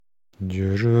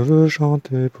Dieu, je veux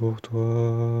chanter pour toi,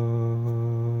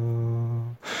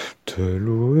 te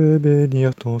louer,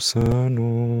 bénir ton saint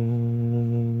nom.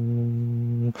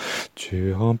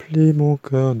 Tu remplis mon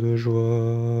cœur de joie,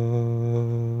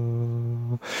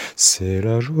 c'est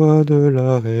la joie de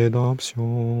la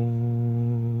rédemption.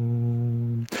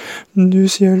 Du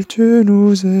ciel tu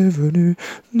nous es venu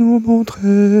nous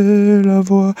montrer la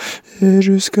voie, et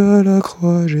jusqu'à la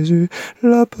croix Jésus,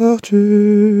 la peur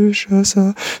tu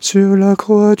chassas. Sur la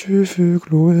croix tu fus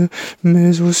cloué,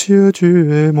 mais aux cieux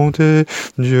tu es monté.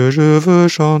 Dieu, je veux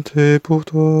chanter pour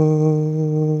toi.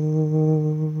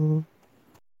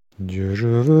 Dieu, je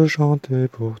veux chanter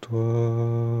pour toi,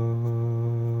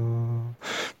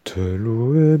 te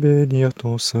louer, bénir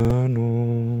ton saint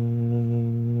nom.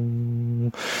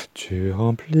 Tu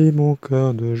remplis mon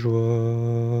cœur de joie,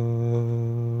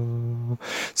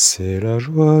 c'est la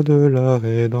joie de la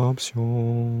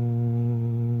rédemption.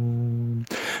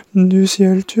 Du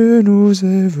ciel tu nous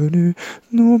es venu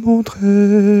nous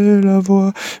montrer la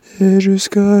voie, et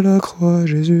jusqu'à la croix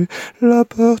Jésus, la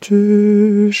peur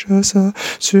tu chassas.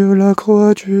 Sur la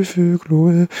croix tu fus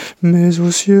cloué, mais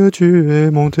aux cieux tu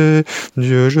es monté.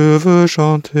 Dieu, je veux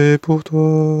chanter pour toi.